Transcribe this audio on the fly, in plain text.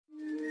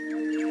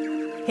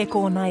He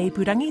kōna I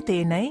purangi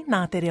tēnei nā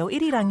te reo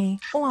irirangi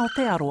o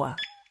Aotearoa.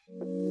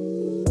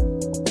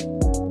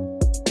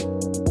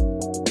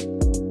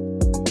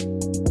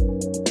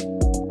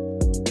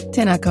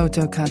 Tēnā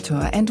koutou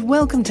katoa, and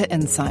welcome to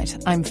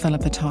Insight. I'm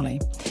Philippa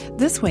Tolley.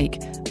 This week,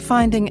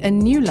 finding a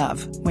new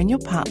love when your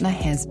partner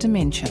has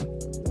dementia.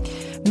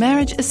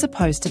 Marriage is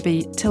supposed to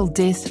be till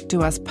death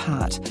do us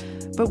part,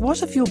 but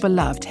what if your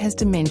beloved has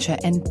dementia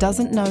and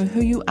doesn't know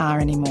who you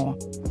are anymore?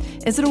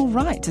 Is it all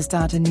right to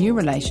start a new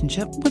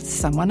relationship with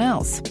someone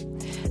else?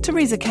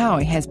 Teresa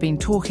Cowie has been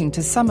talking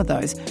to some of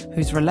those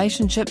whose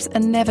relationships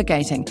are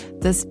navigating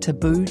this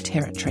taboo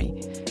territory.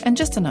 And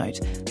just a note,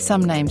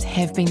 some names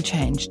have been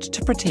changed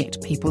to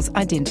protect people's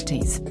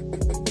identities.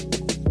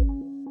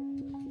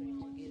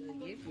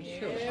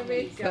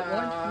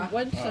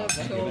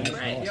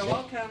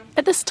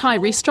 At this Thai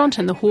restaurant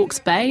in the Hawke's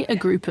Bay, a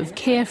group of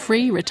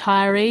carefree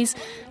retirees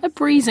are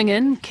breezing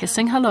in,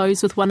 kissing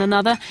hellos with one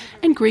another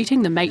and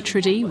greeting the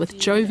maitre d' with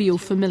jovial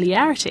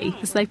familiarity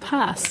as they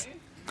pass.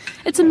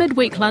 It's a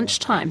midweek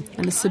lunchtime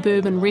and the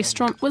suburban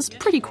restaurant was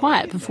pretty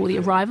quiet before the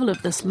arrival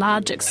of this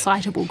large,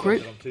 excitable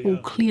group, all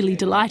clearly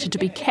delighted to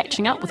be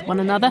catching up with one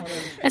another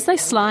as they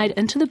slide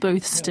into the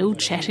booth still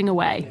chatting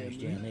away.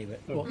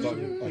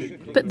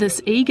 But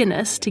this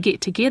eagerness to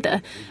get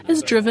together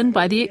is driven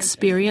by the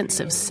experience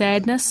of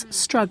sadness,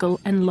 struggle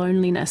and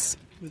loneliness.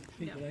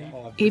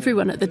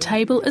 Everyone at the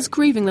table is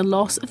grieving the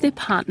loss of their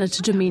partner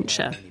to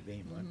dementia.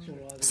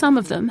 Some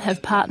of them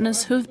have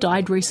partners who have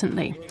died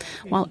recently,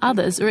 while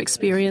others are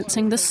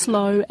experiencing the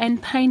slow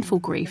and painful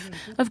grief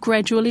of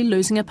gradually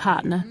losing a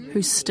partner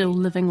who's still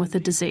living with the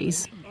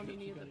disease.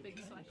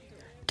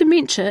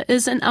 Dementia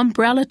is an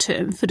umbrella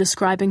term for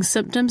describing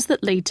symptoms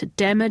that lead to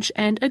damage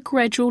and a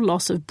gradual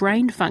loss of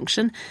brain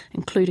function,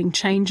 including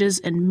changes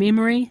in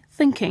memory,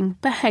 thinking,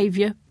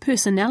 behaviour,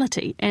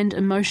 personality and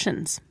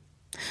emotions.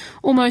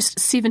 Almost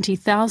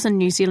 70,000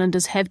 New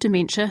Zealanders have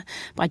dementia.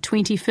 By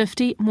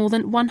 2050, more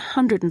than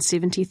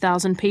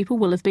 170,000 people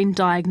will have been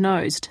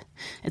diagnosed.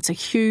 It's a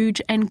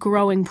huge and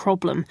growing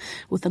problem,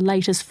 with the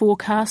latest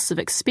forecasts of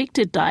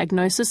expected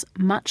diagnosis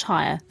much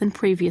higher than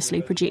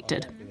previously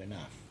projected.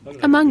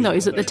 Among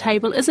those at the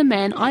table is a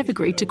man I've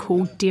agreed to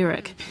call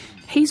Derek.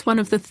 He's one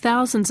of the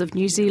thousands of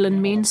New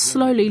Zealand men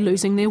slowly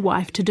losing their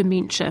wife to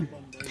dementia.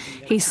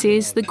 He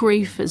says the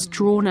grief is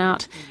drawn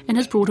out and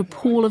has brought a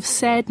pall of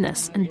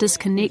sadness and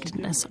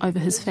disconnectedness over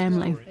his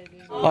family.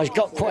 I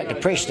got quite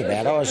depressed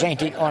about it. I was on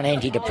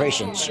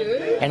antidepressants,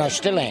 and I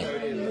still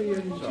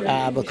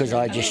am, because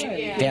I just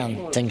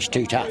found things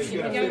too tough.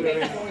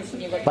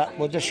 But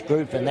with this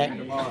group and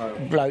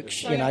that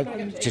blokes,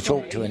 to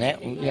talk to and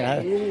that,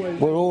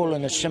 we're all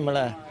in a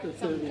similar,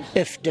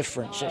 if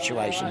different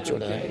situation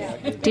sort of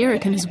thing.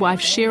 Derek and his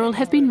wife Cheryl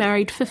have been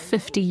married for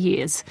 50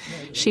 years.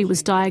 She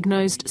was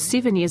diagnosed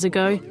 7 years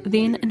ago,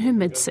 then in her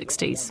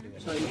mid-60s.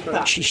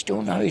 But she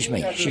still knows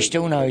me. She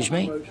still knows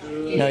me,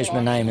 knows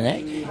my name and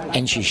that,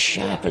 and she's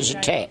sharp as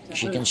a tack.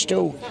 She can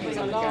still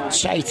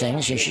say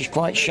things, and she's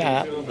quite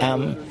sharp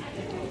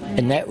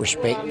in that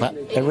respect, but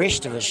the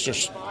rest of it's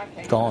just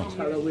gone.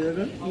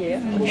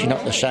 She's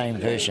not the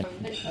same person.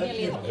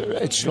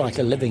 It's like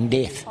a living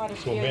death,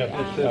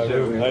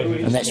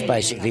 and that's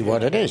basically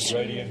what it is.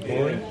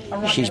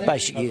 She's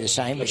basically the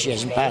same, but she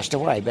hasn't passed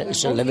away, but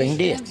it's a living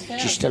death.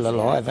 She's still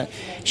alive, and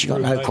she's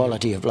got no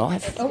quality of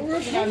life.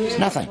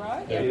 Nothing.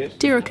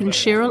 Derek and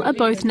Cheryl are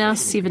both now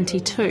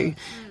 72.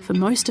 For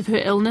most of her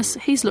illness,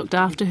 he's looked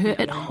after her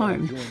at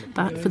home,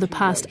 but for the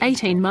past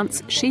 18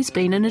 months, she's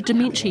been in a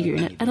dementia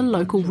unit at a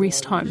local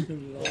rest home.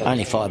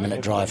 Only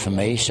 5-minute drive for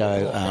me,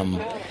 so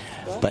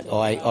but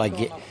I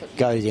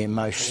go there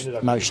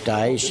most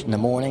days in the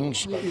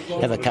mornings,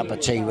 have a cup of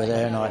tea with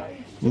her, and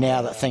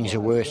now that things are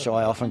worse,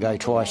 I often go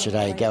twice a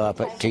day, go up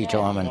at tea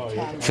time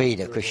and feed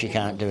her because she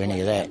can't do any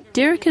of that.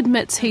 Derek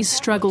admits he's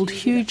struggled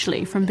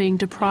hugely from being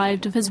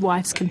deprived of his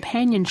wife's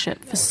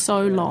companionship for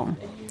so long.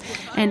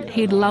 And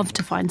he'd love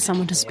to find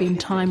someone to spend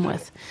time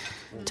with,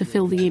 to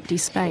fill the empty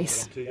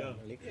space.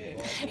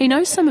 He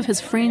knows some of his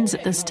friends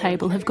at this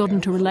table have got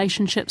into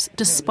relationships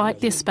despite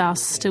their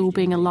spouse still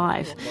being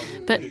alive,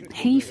 but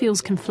he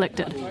feels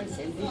conflicted.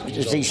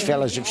 As these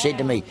fellas have said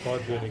to me,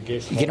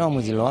 get on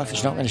with your life,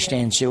 it's not going to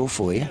stand still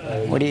for you.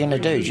 What are you going to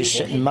do? Just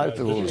sit and mope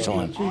all the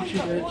time?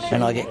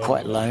 And I get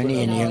quite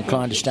lonely, and you're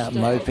inclined to start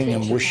moping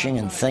and wishing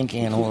and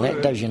thinking, and all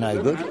that does you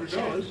no good.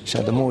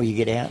 So the more you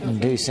get out and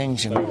do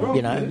things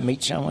and,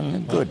 meet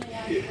someone, good.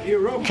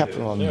 A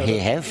couple of them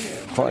here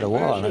have quite a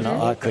while, and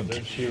I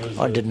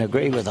didn't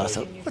agree with it. I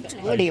thought,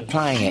 what are you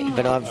playing at?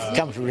 But I've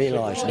come to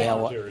realise now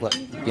what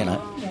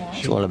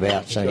it's all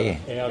about, so yeah.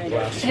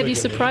 Have you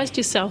surprised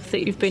yourself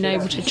that you've been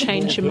able to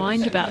change your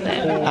mind about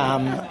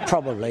that?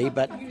 Probably,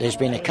 but there's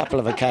been a couple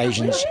of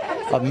occasions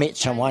I've met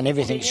someone,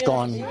 everything's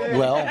gone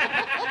well,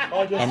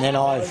 and then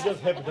I've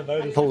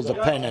pulled the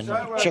pin and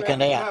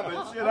chickened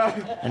out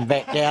and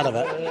backed out of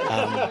it.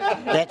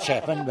 That's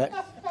happened, but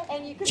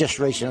just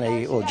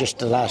recently, or just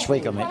the last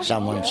week, I met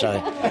someone, so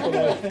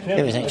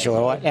everything's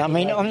all right. I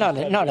mean, I'm not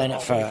in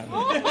it for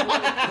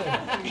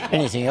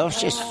anything else,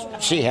 just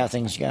see how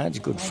things go. It's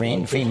a good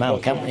friend, female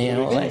company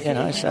and all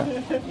that, so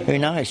who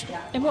knows?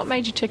 And what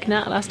made you chicken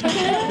out last time?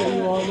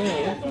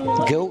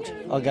 Guilt.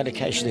 I got a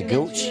case of the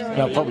guilts,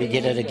 and I'll probably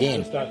get it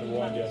again.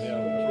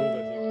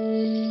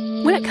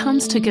 When it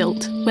comes to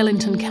guilt,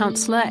 Wellington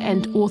counsellor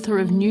and author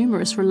of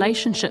numerous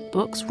relationship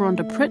books,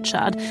 Rhonda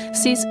Pritchard,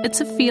 says it's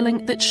a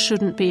feeling that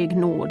shouldn't be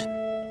ignored.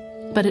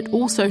 But it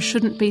also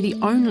shouldn't be the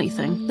only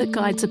thing that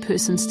guides a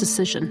person's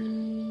decision.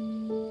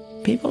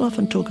 People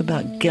often talk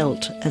about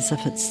guilt as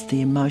if it's the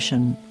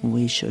emotion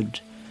we should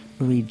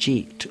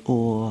reject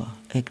or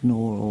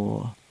ignore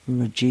or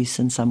reduce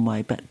in some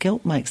way, but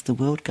guilt makes the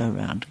world go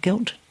round.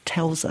 Guilt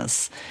tells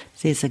us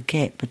there's a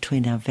gap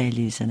between our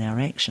values and our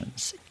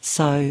actions.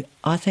 So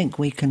I think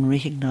we can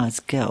recognise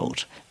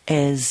guilt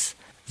as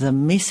the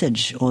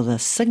message or the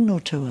signal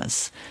to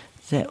us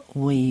that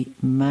we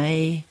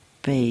may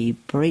be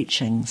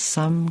breaching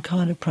some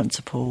kind of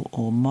principle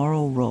or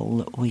moral rule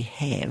that we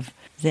have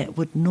that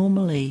would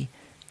normally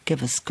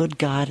give us good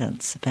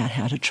guidance about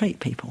how to treat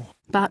people.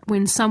 But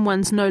when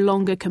someone's no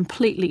longer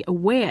completely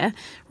aware,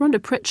 Rhonda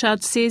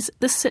Pritchard says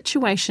the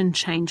situation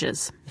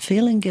changes.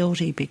 Feeling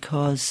guilty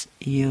because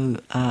you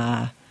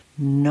are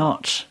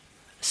not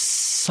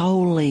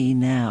solely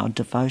now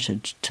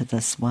devoted to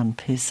this one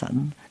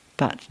person,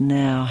 but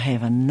now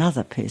have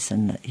another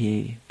person that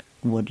you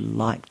would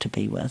like to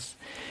be with.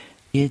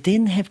 You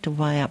then have to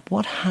weigh up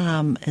what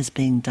harm is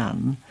being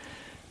done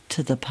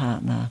to the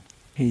partner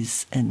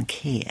who's in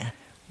care.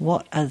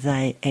 What are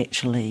they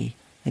actually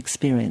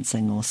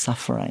experiencing or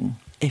suffering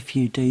if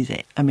you do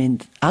that? I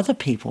mean, other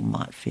people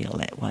might feel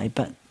that way,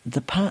 but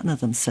the partner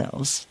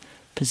themselves,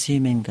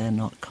 presuming they're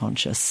not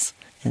conscious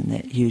in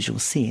that usual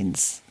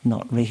sense,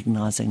 not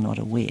recognising, not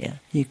aware,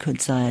 you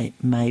could say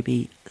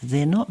maybe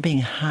they're not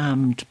being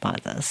harmed by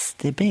this.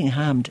 They're being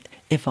harmed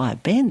if I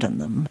abandon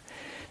them.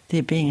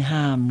 They're being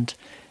harmed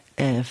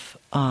if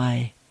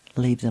I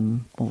leave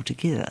them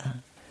altogether.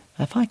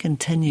 If I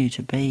continue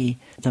to be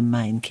the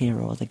main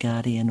carer or the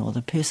guardian or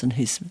the person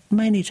who's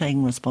mainly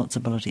taking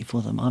responsibility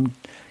for them, I'm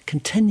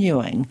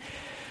continuing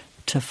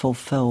to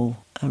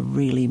fulfil a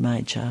really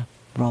major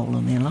role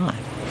in their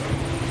life.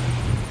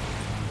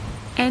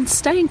 And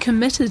staying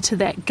committed to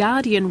that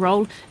guardian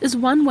role is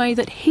one way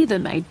that Heather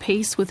made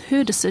peace with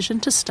her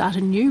decision to start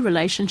a new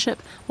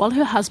relationship while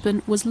her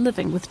husband was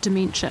living with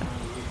dementia.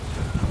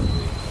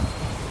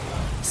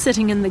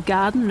 Sitting in the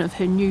garden of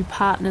her new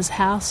partner's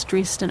house,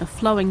 dressed in a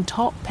flowing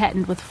top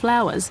patterned with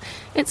flowers,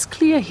 it's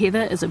clear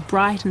Heather is a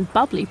bright and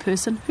bubbly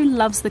person who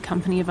loves the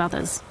company of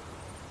others.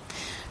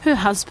 Her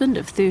husband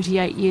of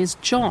 38 years,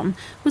 John,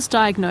 was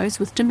diagnosed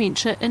with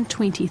dementia in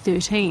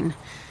 2013.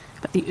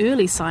 But the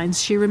early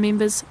signs, she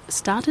remembers,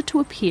 started to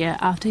appear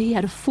after he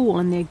had a fall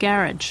in their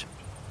garage.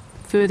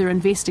 Further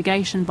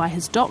investigation by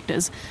his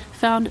doctors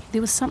found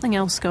there was something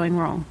else going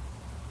wrong.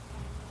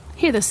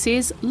 Heather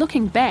says,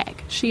 looking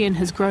back, she and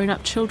his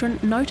grown-up children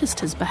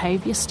noticed his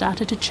behaviour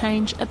started to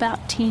change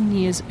about 10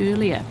 years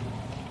earlier.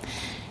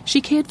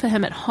 She cared for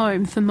him at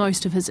home for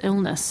most of his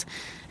illness,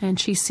 and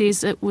she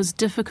says it was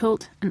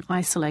difficult and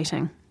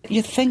isolating.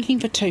 You're thinking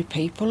for two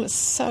people, it's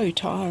so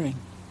tiring.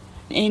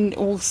 And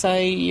also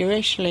you're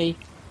actually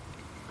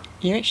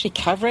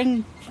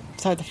covering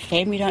so the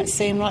family don't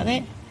see him like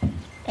that,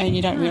 and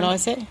you don't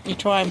realise that. You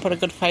try and put a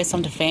good face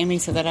onto family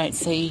so they don't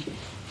see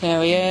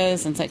how he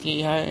is and think,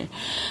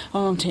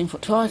 I'm 10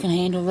 foot tall, I can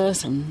handle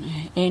this. And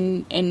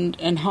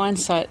in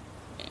hindsight,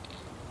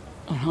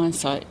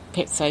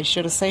 perhaps they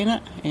should have seen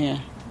it, yeah.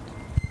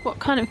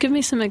 Give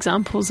me some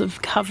examples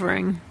of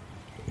covering.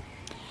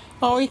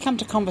 Oh, you come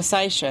to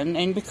conversation,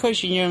 and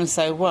because you knew him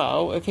so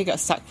well, if he got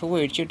stuck for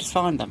words, you'd just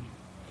find them.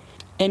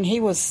 And he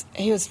was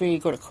very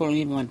good at calling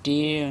everyone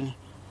dear and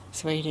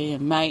sweetie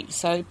and mate,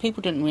 so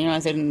people didn't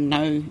realise they didn't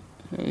know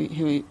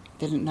who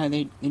they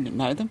didn't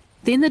know them.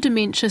 Then the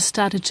dementia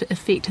started to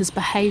affect his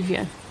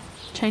behaviour,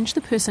 change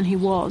the person he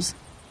was.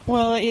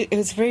 Well, it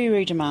was very,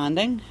 very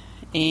demanding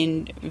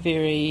and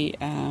very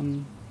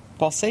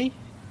bossy,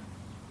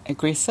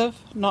 aggressive,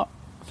 not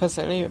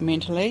physically but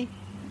mentally.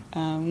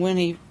 I'm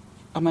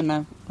in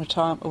a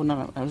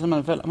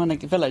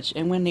village,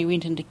 and when he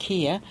went into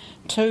care,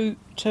 two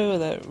of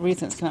the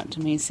residents came up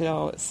to me and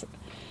said,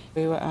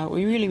 we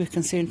really were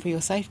concerned for your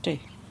safety,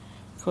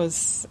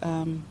 because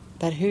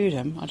they'd heard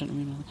him, I don't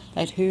remember,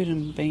 they'd heard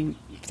him being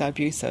so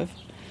abusive,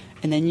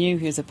 and they knew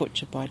he was a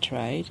butcher by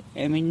trade,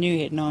 and we knew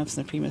he had knives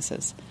in the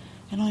premises.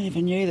 And I never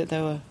knew that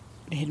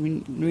they had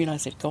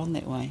realised they'd gone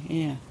that way,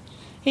 yeah.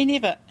 He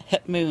never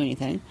hit me or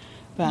anything,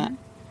 but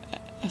it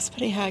was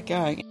pretty hard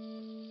going.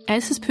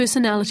 As his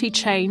personality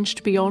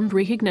changed beyond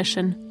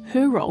recognition,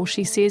 her role,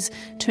 she says,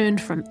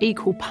 turned from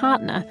equal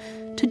partner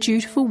to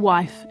dutiful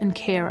wife and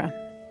carer.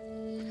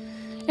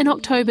 In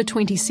October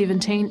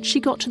 2017, she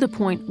got to the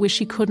point where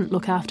she couldn't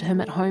look after him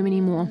at home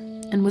anymore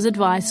and was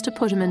advised to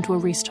put him into a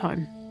rest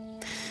home.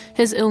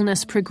 His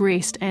illness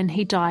progressed and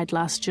he died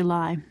last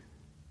July.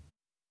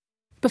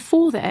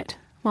 Before that,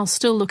 while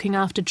still looking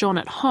after John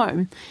at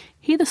home,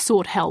 Heather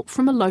sought help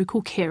from a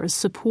local carers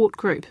support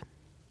group.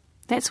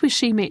 That's where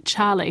she met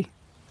Charlie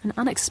and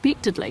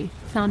unexpectedly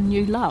found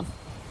new love.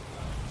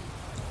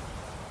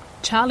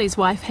 Charlie's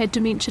wife had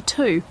dementia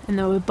too, and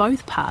they were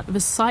both part of a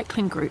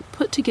cycling group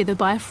put together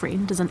by a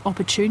friend as an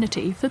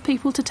opportunity for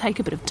people to take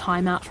a bit of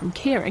time out from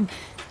caring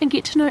and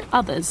get to know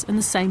others in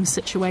the same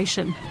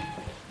situation.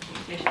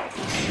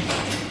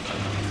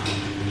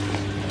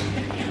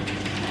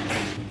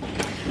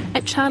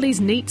 At Charlie's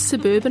neat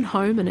suburban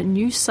home in a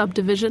new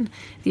subdivision,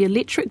 the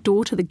electric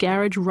door to the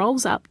garage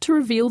rolls up to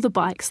reveal the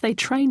bikes they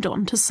trained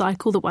on to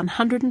cycle the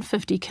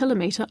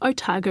 150-kilometre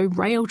Otago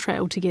rail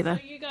trail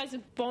together. So you guys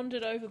have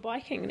bonded over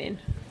biking then?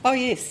 Oh,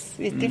 yes,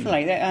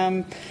 definitely.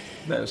 That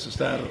was the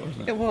start of it,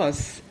 wasn't it? It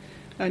was.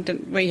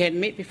 We hadn't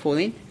met before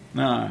then.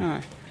 No.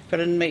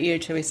 But I didn't meet you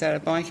until we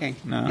started biking.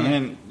 No, yeah.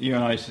 And you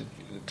and I used to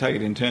take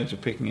it in turns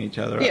of picking each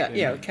other up.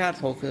 Yeah,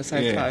 carpool because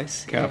they're so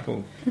close.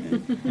 Carpool.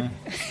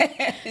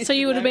 Yeah. So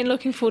you would have been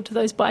looking forward to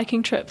those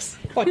biking trips?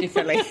 Oh,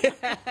 definitely.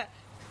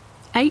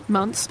 8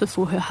 months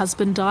before her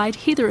husband died,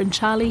 Heather and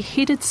Charlie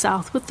headed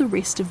south with the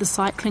rest of the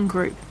cycling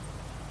group.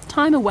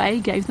 Time away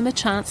gave them a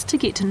chance to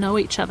get to know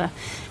each other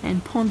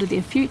and ponder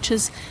their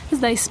futures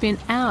as they spent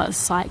hours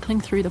cycling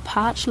through the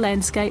parched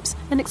landscapes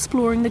and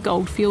exploring the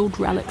goldfield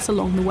relics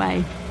along the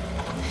way.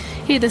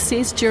 Heather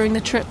says during the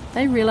trip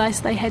they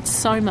realised they had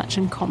so much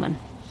in common.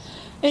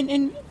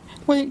 And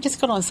we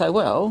just got on so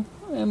well,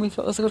 and we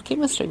thought there was a good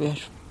chemistry there.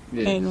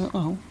 Yeah. And,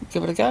 well,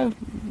 give it a go.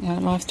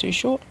 Life's too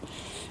short.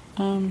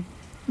 We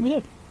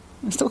did.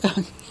 We're still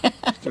going.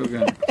 Still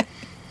going.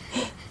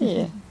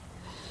 Yeah.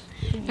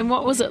 And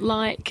what was it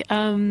like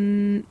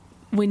when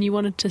you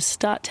wanted to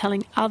start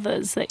telling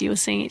others that you were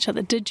seeing each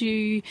other? Did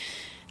you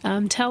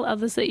tell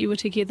others that you were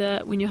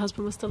together when your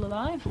husband was still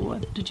alive, or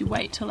did you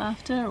wait till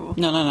after? Or?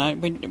 No.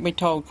 We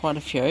told quite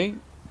a few.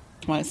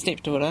 My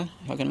stepdaughter,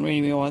 if I can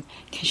really was,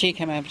 she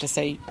came over to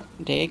see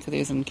Dad because he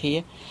was in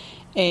care,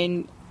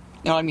 and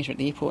I met her at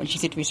the airport, and she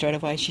said to me straight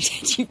away, she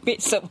said, "You've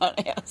met someone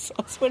else."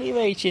 I said, "What do you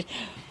mean?" She said,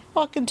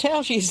 "I can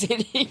tell," she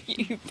said.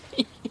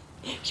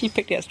 She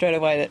picked out straight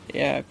away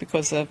that,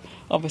 because of,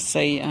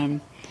 obviously,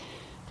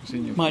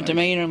 my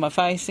demeanour and my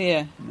face,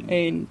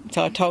 and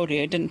so I told her.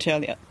 I didn't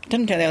tell the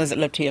others that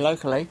lived here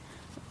locally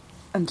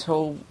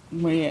until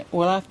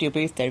after your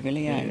birthday,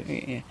 really.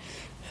 Yeah.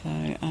 So,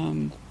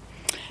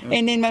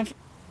 and then my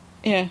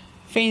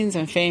friends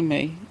and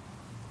family,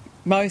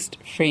 most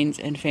friends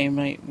and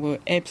family were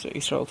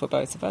absolutely thrilled for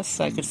both of us.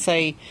 So I could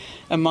see,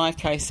 in my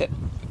case, that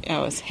I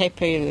was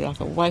happy,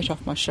 like a weight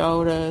off my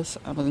shoulders.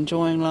 I was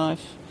enjoying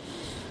life.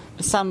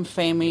 Some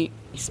family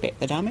spat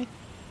the dummy.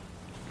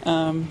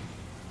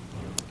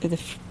 The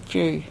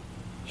few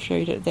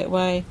did it that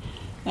way.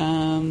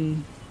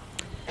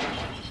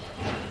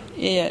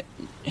 Yeah.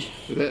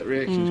 So that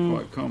reaction's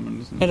quite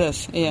common, isn't it? It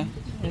is, yeah.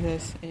 It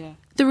is, yeah.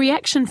 The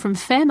reaction from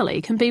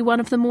family can be one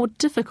of the more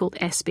difficult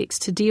aspects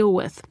to deal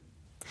with.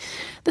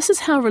 This is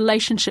how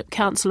relationship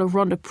counsellor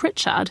Rhonda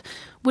Pritchard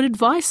would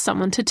advise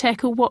someone to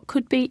tackle what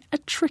could be a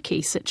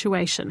tricky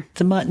situation.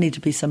 There might need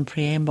to be some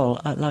preamble,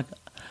 I've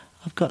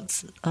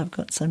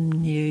got some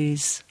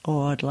news,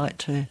 or I'd like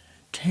to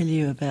tell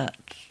you about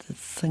the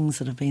things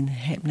that have been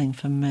happening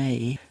for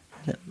me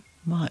that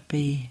might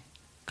be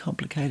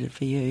complicated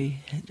for you.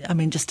 I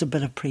mean, just a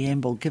bit of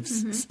preamble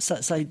gives...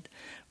 So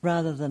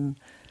rather than,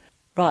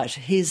 right,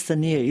 here's the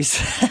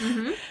news,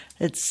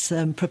 it's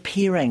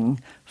preparing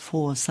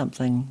for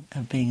something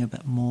being a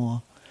bit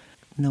more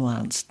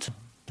nuanced.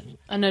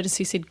 I noticed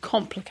you said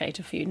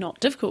complicated for you, not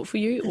difficult for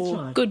you. That's or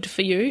right. Good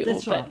for you.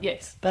 That's right. But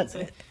yes. But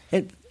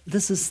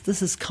this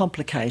is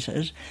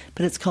complicated,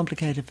 but it's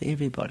complicated for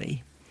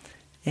everybody,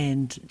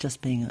 and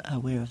just being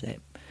aware of that.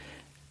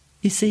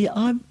 You see,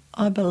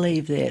 I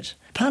believe that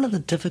part of the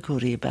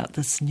difficulty about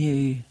this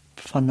new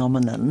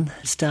phenomenon,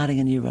 starting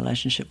a new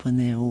relationship when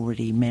they're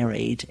already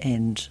married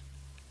and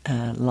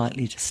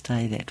likely to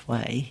stay that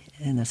way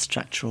in a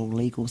structural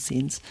legal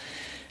sense,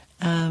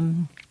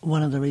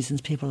 one of the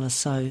reasons people are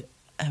so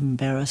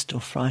embarrassed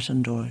or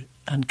frightened or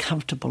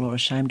uncomfortable or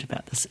ashamed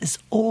about this is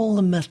all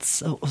the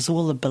myths, is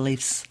all the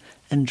beliefs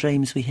and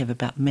dreams we have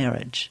about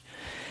marriage.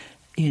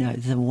 You know,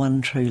 the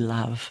one true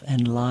love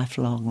and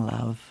lifelong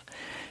love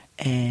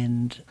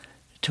and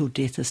till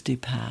death us do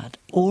part.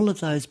 All of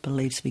those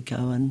beliefs we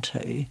go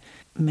into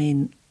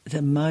mean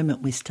the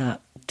moment we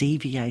start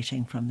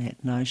deviating from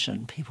that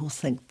notion, people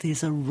think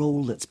there's a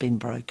rule that's been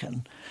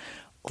broken.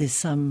 There's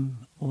some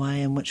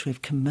way in which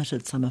we've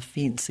committed some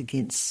offence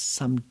against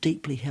some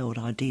deeply held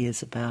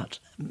ideas about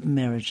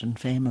marriage and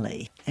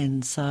family.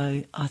 And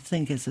so I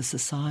think as a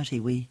society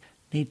we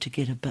need to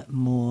get a bit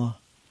more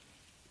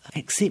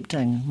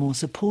accepting, more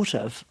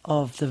supportive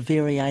of the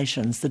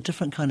variations, the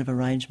different kind of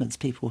arrangements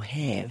people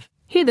have.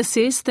 Heather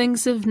says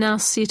things have now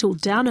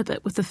settled down a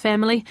bit with the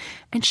family,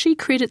 and she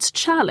credits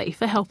Charlie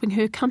for helping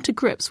her come to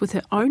grips with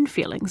her own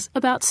feelings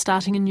about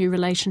starting a new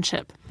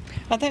relationship.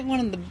 I think one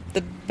of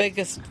the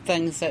biggest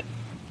things that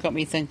got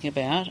me thinking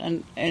about,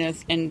 and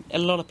a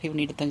lot of people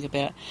need to think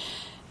about,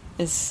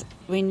 is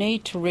we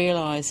need to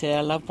realise that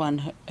our loved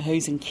one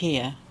who's in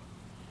care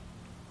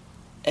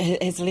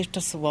has left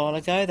us a while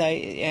ago.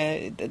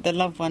 The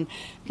loved one,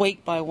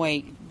 week by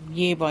week,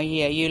 year by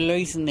year, you're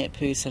losing that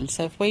person.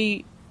 So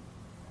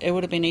it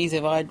would have been easier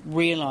if I'd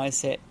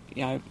realised that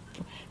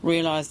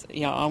realised,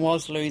 I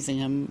was losing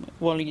him.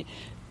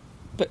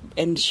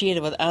 And shared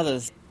it with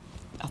others,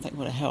 I think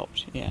would have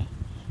helped, yeah.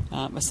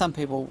 But some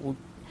people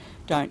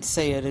don't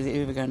see it as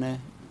ever going to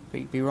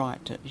be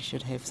right. That you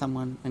should have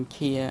someone in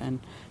care and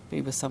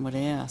be with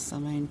somebody else. I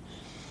mean,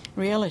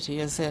 reality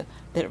is that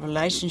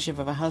relationship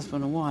of a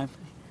husband and wife,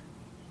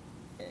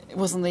 it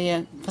wasn't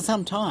there for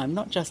some time,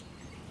 not just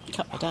a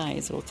couple of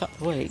days or a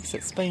couple of weeks.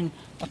 It's been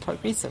a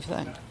progressive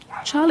thing.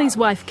 Charlie's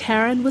wife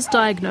Karen was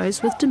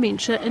diagnosed with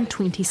dementia in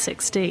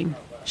 2016.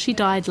 She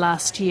died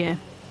last year.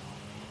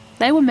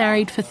 They were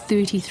married for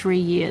 33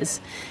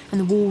 years, and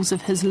the walls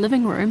of his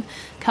living room,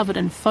 covered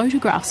in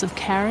photographs of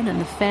Karen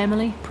and the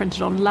family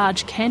printed on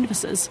large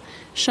canvases,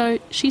 show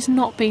she's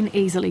not been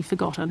easily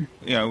forgotten.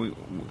 We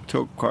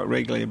talk quite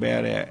regularly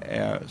about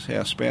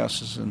our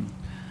spouses and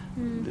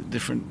the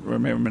different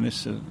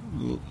remembrance of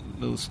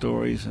little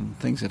stories and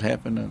things that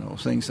happened or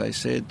things they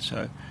said,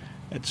 so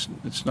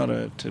it's not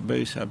a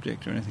taboo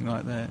subject or anything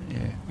like that.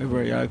 Yeah, we're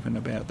very open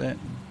about that.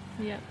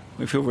 Yeah.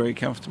 We feel very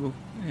comfortable.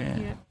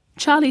 Yeah.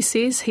 Charlie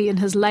says he and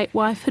his late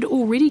wife had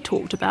already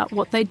talked about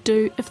what they'd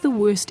do if the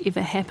worst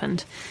ever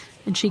happened,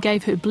 and she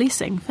gave her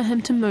blessing for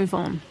him to move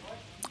on.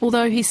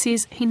 Although he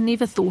says he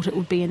never thought it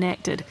would be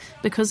enacted,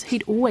 because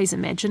he'd always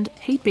imagined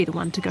he'd be the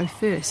one to go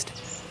first.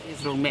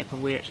 There's a little map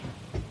of where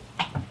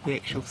we're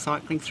actually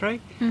cycling through.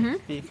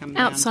 Mm-hmm.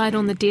 Outside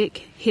on the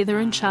deck, Heather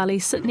and Charlie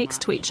sit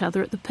next to each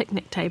other at the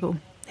picnic table,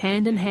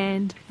 hand in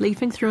hand,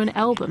 leafing through an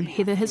album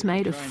Heather has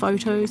made of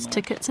photos,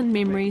 tickets and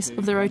memories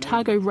of their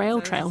Otago Rail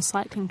Trail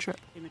cycling trip.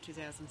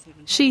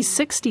 She's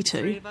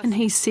 62 and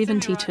he's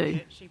 72,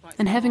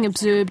 and having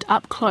observed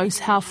up close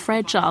how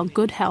fragile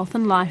good health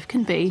and life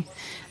can be,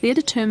 they're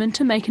determined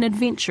to make an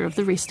adventure of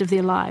the rest of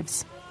their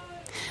lives.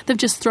 They've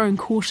just thrown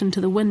caution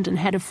to the wind and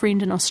had a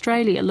friend in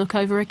Australia look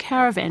over a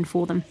caravan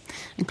for them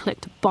and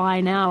clicked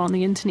buy now on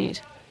the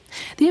internet.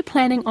 They're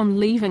planning on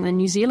leaving the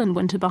New Zealand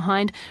winter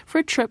behind for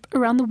a trip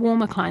around the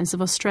warmer climes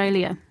of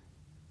Australia.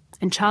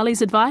 And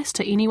Charlie's advice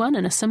to anyone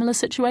in a similar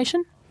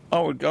situation? I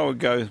would go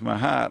with my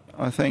heart.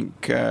 I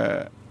think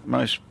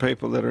most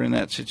people that are in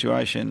that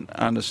situation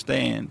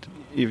understand.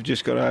 You've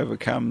just got to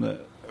overcome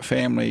the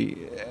family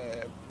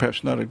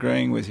perhaps not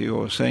agreeing with you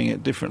or seeing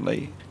it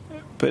differently.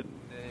 But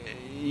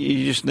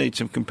you just need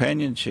some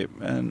companionship,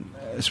 and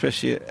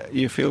especially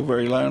you feel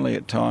very lonely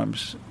at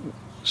times.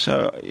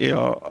 So,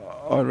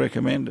 I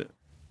recommend it.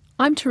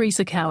 I'm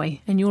Teresa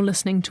Cowie, and you're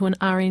listening to an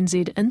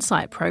RNZ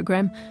Insight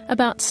program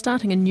about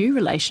starting a new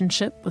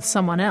relationship with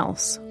someone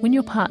else when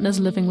your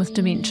partner's living with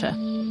dementia.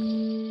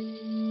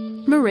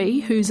 Marie,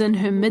 who's in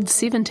her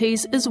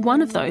mid-70s, is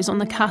one of those on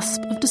the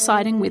cusp of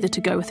deciding whether to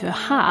go with her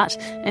heart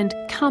and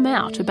come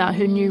out about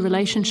her new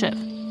relationship.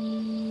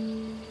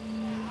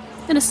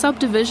 In a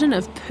subdivision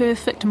of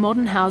perfect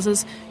modern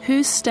houses,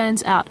 hers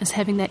stands out as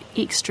having that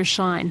extra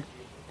shine.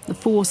 The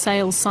for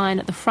sale sign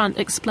at the front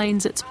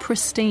explains its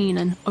pristine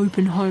and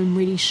open home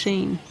ready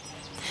sheen.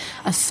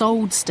 A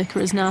sold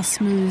sticker is now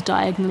smoothed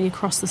diagonally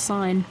across the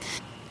sign.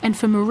 And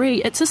for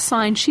Marie, it's a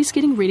sign she's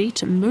getting ready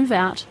to move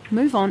out,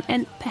 move on,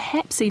 and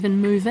perhaps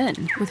even move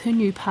in with her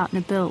new partner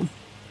Bill.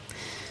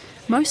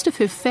 Most of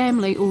her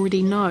family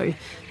already know,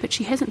 but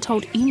she hasn't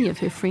told any of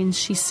her friends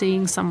she's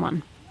seeing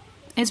someone.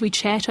 As we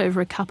chat over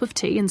a cup of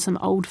tea and some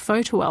old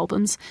photo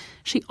albums,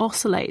 she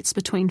oscillates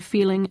between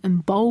feeling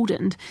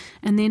emboldened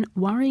and then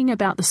worrying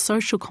about the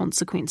social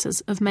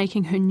consequences of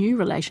making her new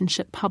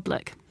relationship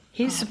public.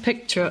 Here's a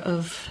picture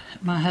of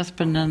my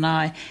husband and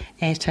I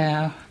at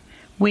our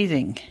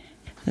wedding.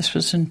 This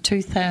was in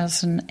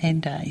 2008.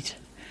 It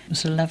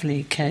was a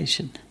lovely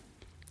occasion.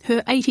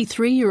 Her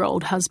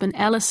 83-year-old husband,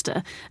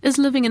 Alistair, is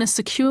living in a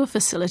secure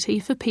facility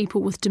for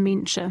people with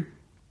dementia.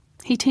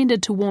 He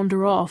tended to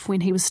wander off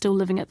when he was still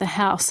living at the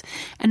house,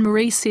 and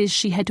Marie says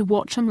she had to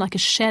watch him like a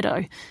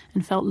shadow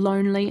and felt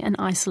lonely and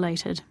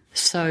isolated.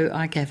 So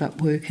I gave up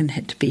work and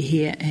had to be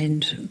here,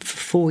 and for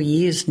 4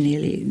 years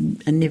nearly,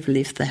 I never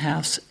left the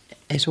house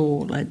at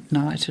all at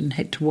night and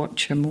had to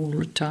watch him all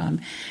the time.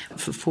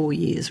 For 4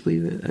 years we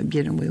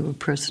were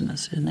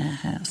prisoners in our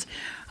house.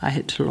 I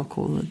had to lock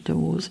all the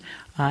doors.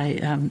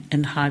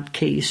 And hide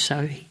keys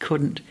so he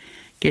couldn't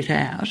get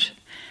out,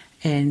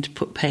 and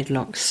put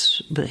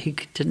padlocks that he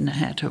didn't know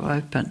how to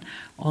open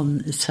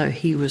on, so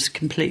he was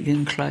completely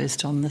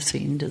enclosed on this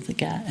end of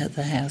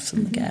the house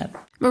and the garden.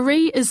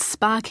 Marie is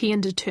sparky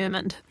and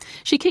determined.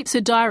 She keeps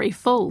her diary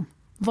full,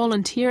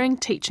 volunteering,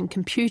 teaching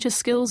computer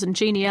skills and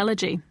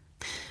genealogy.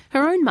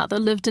 Her own mother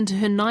lived into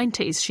her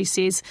 90s, she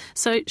says,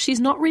 so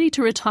she's not ready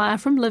to retire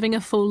from living a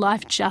full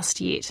life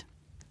just yet.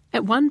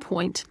 At one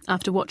point,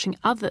 after watching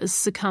others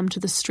succumb to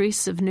the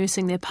stress of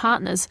nursing their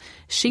partners,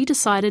 she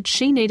decided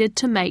she needed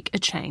to make a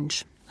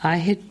change. I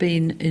had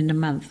been, in a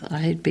month, I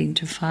had been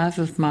to 5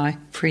 of my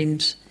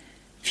friends'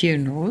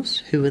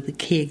 funerals, who were the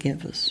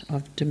caregivers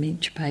of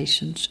dementia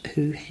patients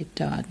who had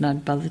died.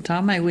 And by the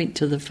time I went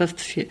to the fifth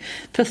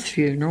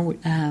funeral,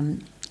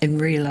 and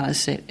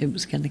realised that it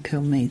was going to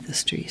kill me, the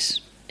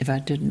stress, if I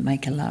didn't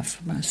make a life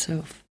for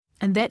myself.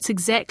 And that's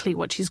exactly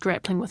what she's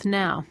grappling with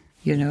now.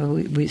 You know,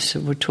 we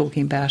were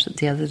talking about it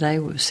the other day.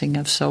 We were saying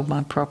I've sold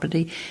my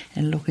property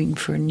and looking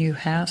for a new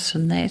house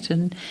and that.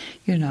 And,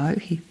 you know,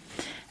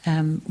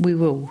 we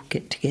will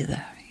get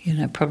together, you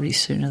know, probably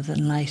sooner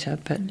than later.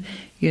 But,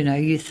 you know,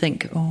 you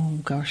think, oh,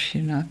 gosh,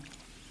 you know,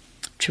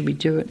 should we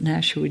do it now?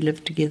 Should we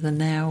live together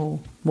now? Or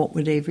what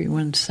would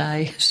everyone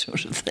say,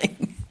 sort of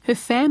thing. Her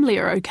family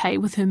are okay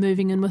with her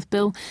moving in with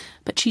Bill,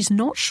 but she's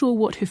not sure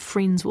what her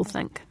friends will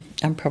think.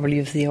 I'm probably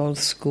of the old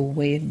school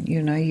where,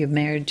 you know, your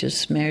marriage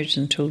is marriage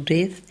until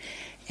death,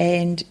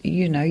 and,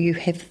 you know, you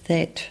have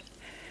that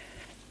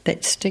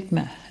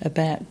stigma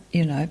about,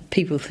 you know,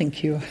 people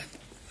think you're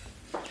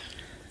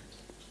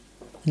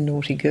a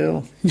naughty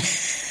girl.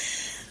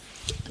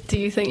 Do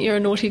you think you're a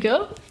naughty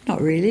girl?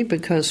 Not really,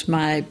 because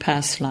my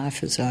past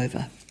life is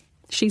over.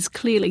 She's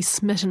clearly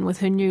smitten with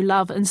her new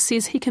love and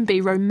says he can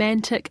be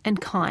romantic and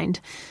kind,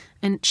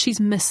 and she's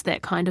missed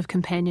that kind of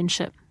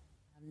companionship.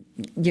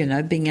 You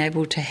know, being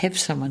able to have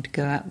someone to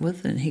go out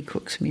with, and he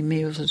cooks me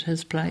meals at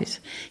his place.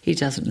 He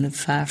doesn't live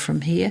far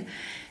from here,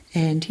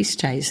 and he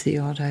stays the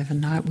odd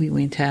overnight. We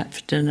went out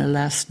for dinner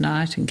last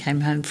night and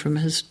came home from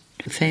his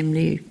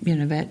family, you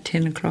know, about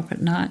 10 o'clock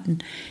at night,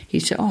 and he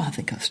said, oh, I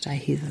think I'll stay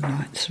here the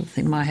night, sort of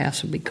thing. My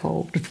house will be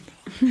cold.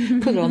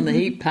 Put on the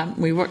heat pump,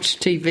 we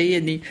watched TV,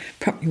 and he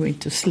probably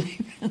went to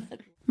sleep.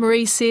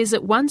 Marie says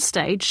at one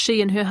stage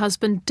she and her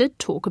husband did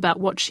talk about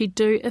what she'd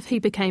do if he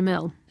became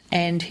ill.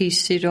 And he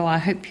said, oh, I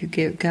hope you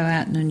go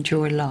out and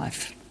enjoy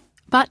life.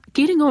 But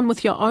getting on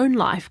with your own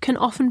life can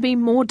often be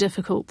more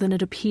difficult than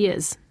it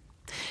appears.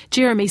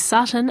 Jeremy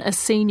Sutton, a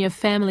senior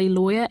family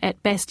lawyer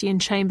at Bastian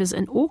Chambers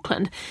in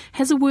Auckland,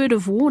 has a word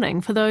of warning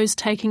for those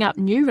taking up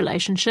new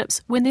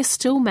relationships when they're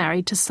still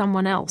married to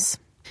someone else.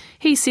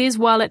 He says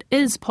while it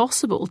is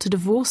possible to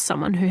divorce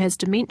someone who has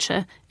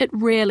dementia, it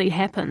rarely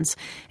happens,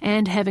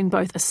 and having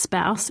both a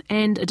spouse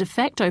and a de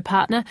facto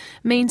partner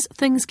means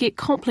things get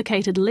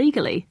complicated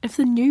legally if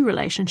the new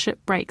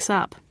relationship breaks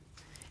up.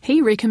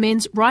 He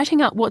recommends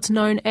writing up what's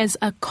known as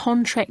a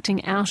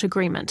contracting out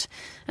agreement,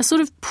 a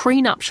sort of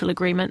prenuptial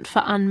agreement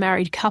for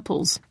unmarried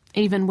couples,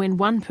 even when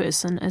one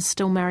person is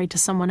still married to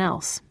someone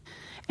else.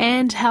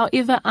 And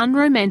however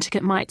unromantic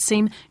it might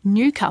seem,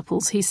 new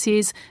couples, he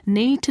says,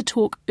 need to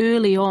talk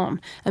early on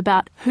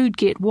about who'd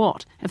get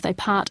what if they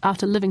part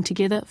after living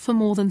together for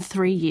more than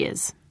 3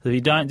 years. If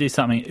you don't do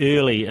something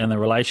early in the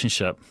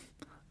relationship,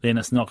 then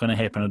it's not going to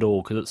happen at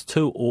all, because it's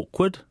too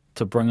awkward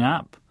to bring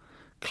up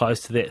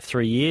close to that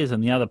 3 years,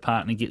 and the other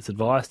partner gets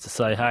advice to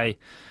say, hey,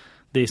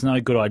 there's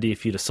no good idea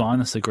for you to sign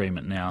this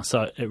agreement now.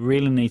 So it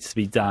really needs to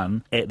be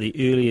done at the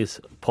earliest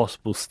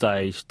possible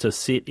stage to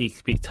set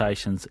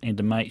expectations and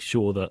to make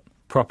sure that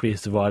property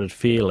is divided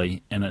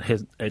fairly, and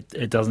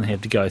it doesn't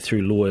have to go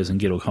through lawyers and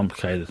get all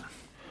complicated.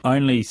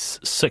 Only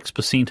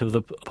 6% of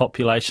the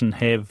population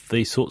have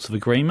these sorts of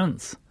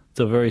agreements. It's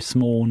a very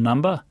small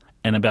number,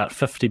 and about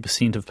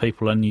 50% of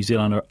people in New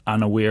Zealand are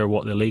unaware of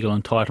what their legal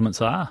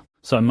entitlements are.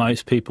 So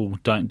most people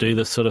don't do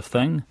this sort of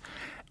thing.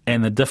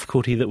 And the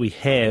difficulty that we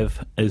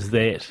have is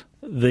that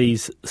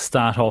these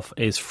start off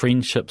as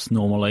friendships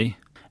normally,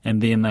 and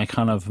then they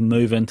kind of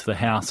move into the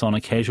house on a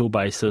casual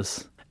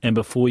basis, and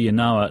before you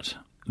know it,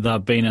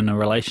 they've been in a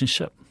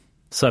relationship.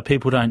 So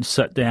people don't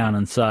sit down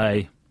and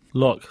say,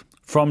 look,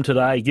 from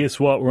today, guess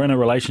what, we're in a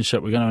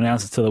relationship, we're going to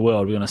announce it to the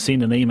world, we're going to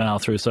send an email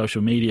through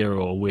social media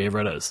or wherever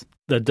it is.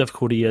 The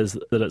difficulty is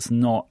that it's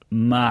not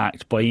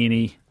marked by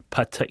any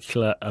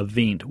particular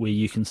event where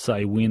you can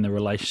say when the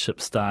relationship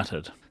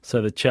started. So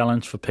the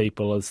challenge for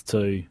people is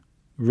to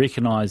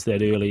recognise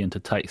that early and to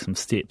take some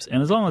steps.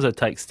 And as long as they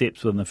take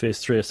steps within the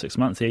first 3 or 6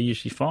 months, they're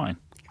usually fine.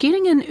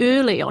 Getting in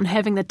early on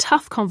having the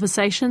tough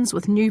conversations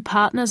with new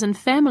partners and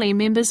family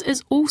members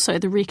is also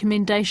the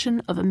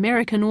recommendation of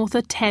American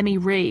author Tammy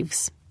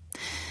Reeves.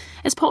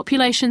 As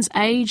populations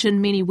age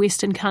in many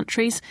Western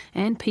countries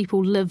and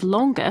people live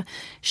longer,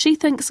 she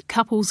thinks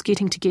couples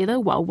getting together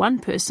while one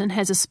person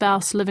has a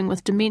spouse living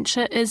with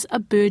dementia is a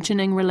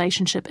burgeoning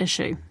relationship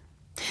issue.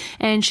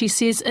 And she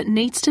says it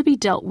needs to be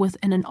dealt with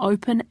in an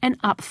open and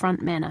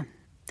upfront manner.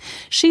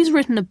 She's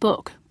written a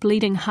book,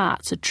 Bleeding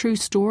Hearts, a true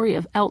story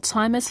of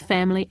Alzheimer's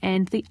family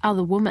and the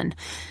other woman,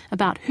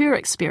 about her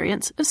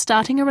experience of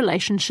starting a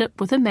relationship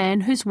with a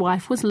man whose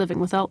wife was living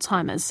with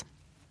Alzheimer's.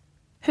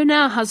 Her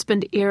now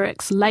husband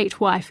Eric's late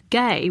wife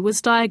Gay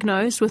was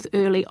diagnosed with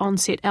early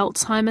onset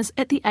Alzheimer's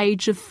at the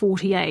age of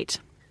 48.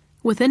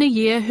 Within a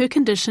year, her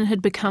condition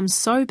had become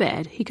so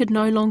bad he could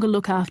no longer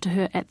look after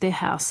her at their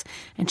house,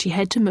 and she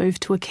had to move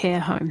to a care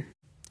home.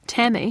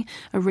 Tammy,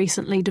 a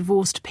recently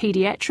divorced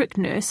paediatric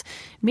nurse,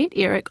 met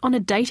Eric on a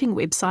dating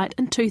website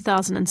in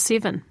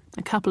 2007,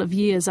 a couple of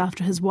years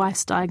after his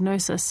wife's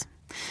diagnosis.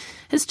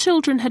 His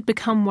children had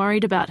become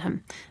worried about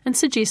him and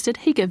suggested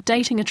he give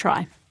dating a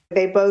try.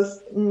 They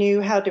both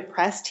knew how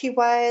depressed he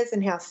was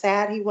and how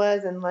sad he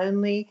was and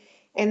lonely,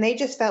 and they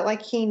just felt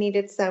like he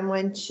needed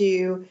someone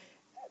to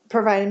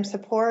provide him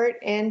support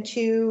and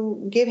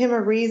to give him a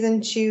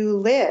reason to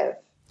live.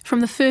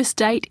 From the first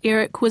date,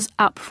 Eric was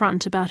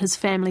upfront about his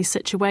family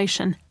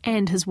situation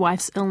and his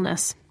wife's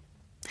illness.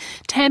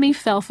 Tammy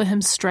fell for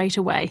him straight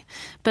away,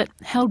 but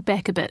held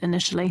back a bit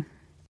initially.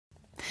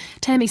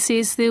 Tammy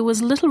says there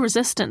was little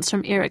resistance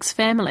from Eric's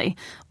family,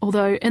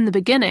 although in the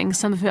beginning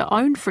some of her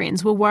own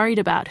friends were worried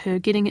about her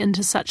getting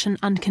into such an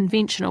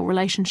unconventional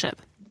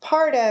relationship.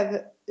 Part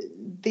of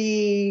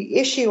the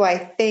issue, I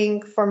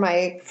think, for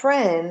my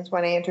friends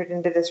when I entered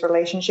into this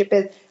relationship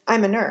is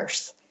I'm a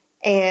nurse.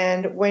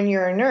 And when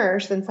you're a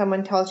nurse and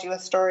someone tells you a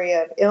story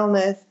of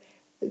illness,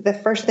 the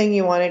first thing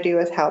you want to do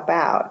is help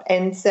out.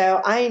 And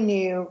so I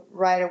knew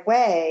right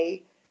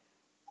away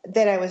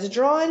that I was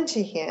drawn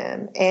to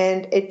him,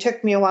 and it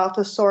took me a while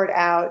to sort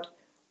out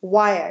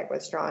why I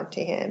was drawn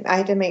to him. I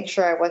had to make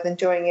sure I wasn't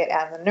doing it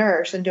as a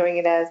nurse and doing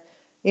it as,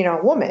 a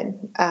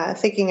woman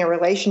seeking a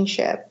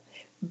relationship.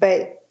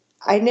 But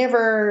I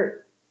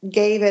never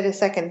gave it a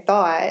second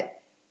thought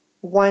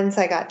once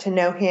I got to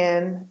know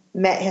him,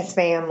 met his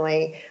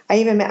family. I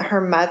even met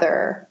her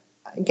mother,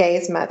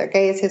 Gay's mother.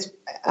 Gay is his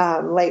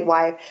late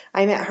wife.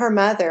 I met her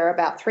mother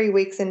about 3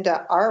 weeks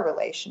into our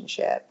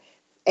relationship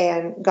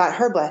and got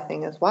her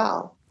blessing as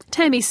well.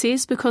 Tammy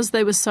says because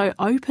they were so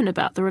open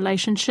about the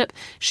relationship,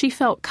 she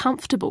felt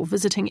comfortable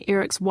visiting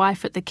Eric's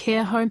wife at the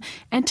care home,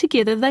 and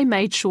together they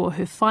made sure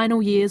her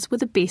final years were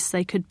the best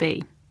they could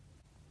be.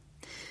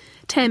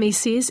 Tammy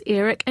says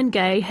Eric and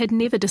Gay had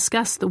never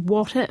discussed the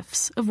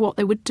what-ifs of what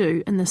they would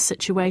do in this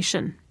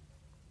situation.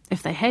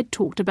 If they had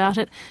talked about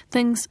it,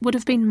 things would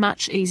have been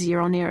much easier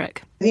on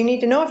Eric. You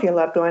need to know if your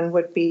loved one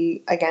would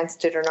be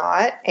against it or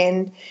not,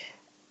 and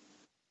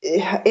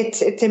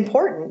it's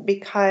important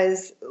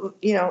because,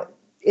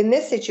 in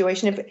this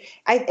situation,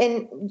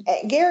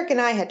 Garrick and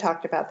I had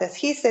talked about this.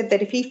 He said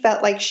that if he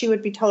felt like she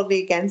would be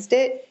totally against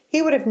it,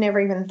 he would have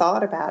never even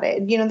thought about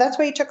it. That's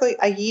why he took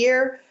a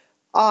year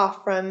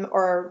off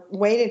or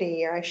waited a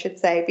year, I should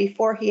say,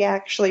 before he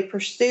actually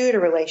pursued a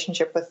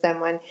relationship with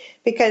someone.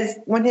 Because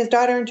when his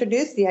daughter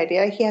introduced the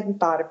idea, he hadn't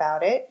thought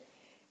about it.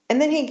 And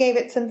then he gave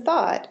it some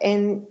thought.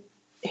 And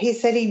he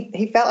said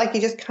he felt like he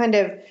just kind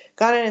of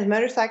got on his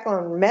motorcycle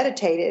and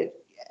meditated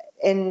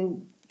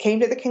and came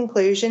to the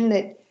conclusion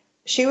that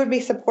she would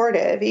be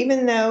supportive,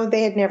 even though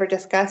they had never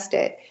discussed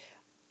it.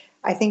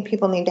 I think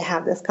people need to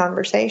have this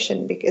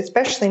conversation, because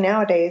especially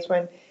nowadays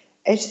when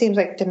it seems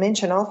like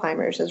dementia and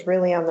Alzheimer's is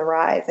really on the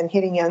rise and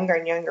hitting younger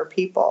and younger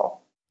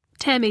people.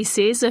 Tammy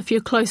says if you're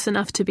close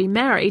enough to be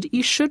married,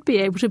 you should be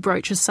able to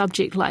broach a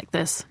subject like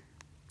this.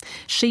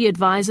 She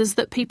advises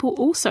that people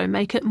also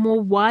make it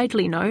more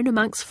widely known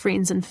amongst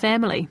friends and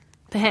family,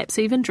 perhaps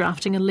even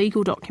drafting a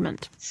legal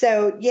document.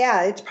 So,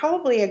 yeah, it's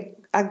probably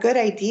a good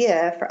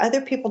idea for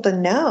other people to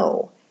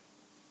know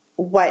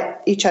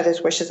what each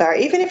other's wishes are,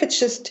 even if it's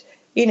just,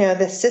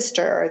 the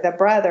sister or the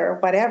brother or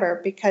whatever,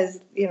 because,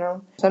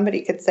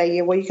 somebody could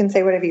say, well, you can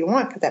say whatever you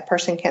want because that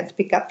person can't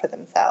speak up for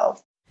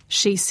themselves.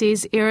 She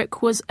says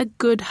Eric was a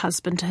good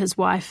husband to his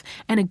wife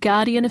and a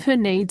guardian of her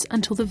needs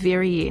until the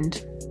very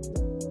end.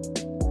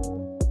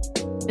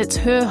 It's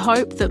her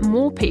hope that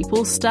more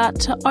people start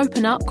to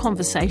open up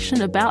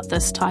conversation about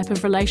this type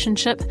of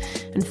relationship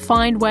and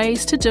find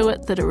ways to do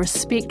it that are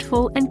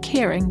respectful and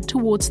caring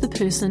towards the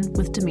person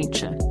with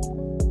dementia.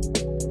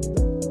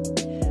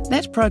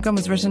 That program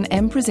was written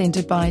and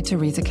presented by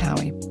Teresa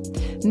Cowie.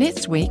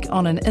 Next week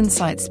on an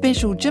Insight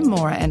special, Jim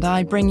Mora and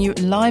I bring you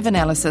live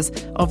analysis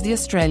of the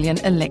Australian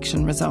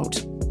election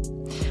result.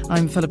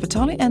 I'm Philippa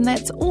Tolley, and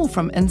that's all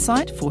from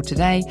Insight for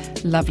today.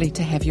 Lovely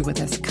to have you with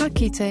us. Ka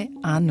kite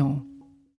anō.